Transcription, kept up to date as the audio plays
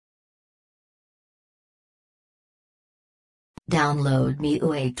Download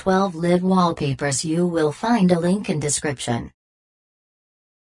Miui 12 Live Wallpapers. You will find a link in description.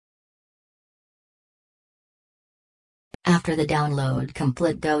 After the download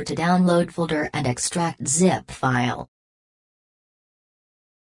complete, go to download folder and extract zip file.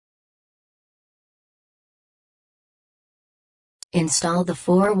 Install the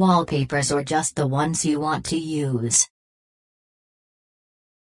 4 wallpapers or just the ones you want to use.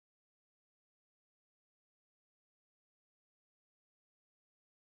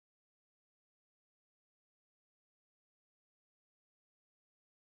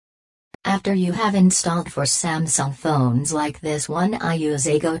 After you have installed for Samsung phones like this one, I use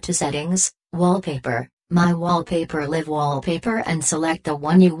a go to settings, wallpaper, my wallpaper, live wallpaper, and select the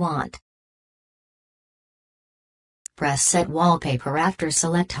one you want. Press set wallpaper after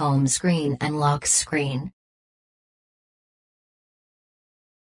select home screen and lock screen.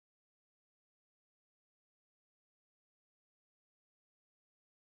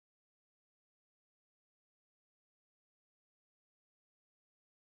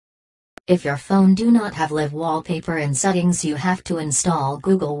 If your phone do not have live wallpaper in settings, you have to install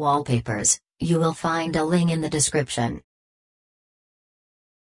Google Wallpapers. You will find a link in the description.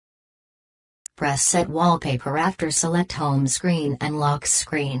 Press set wallpaper after select home screen and lock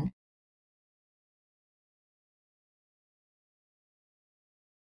screen.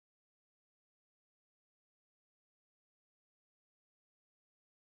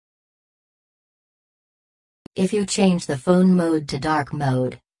 If you change the phone mode to dark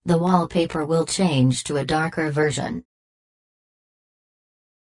mode, the wallpaper will change to a darker version.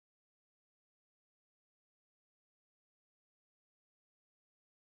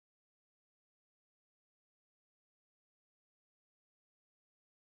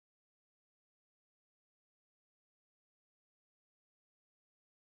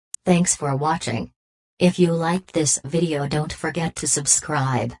 Thanks for watching. If you liked this video, don't forget to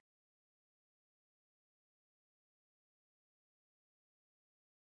subscribe.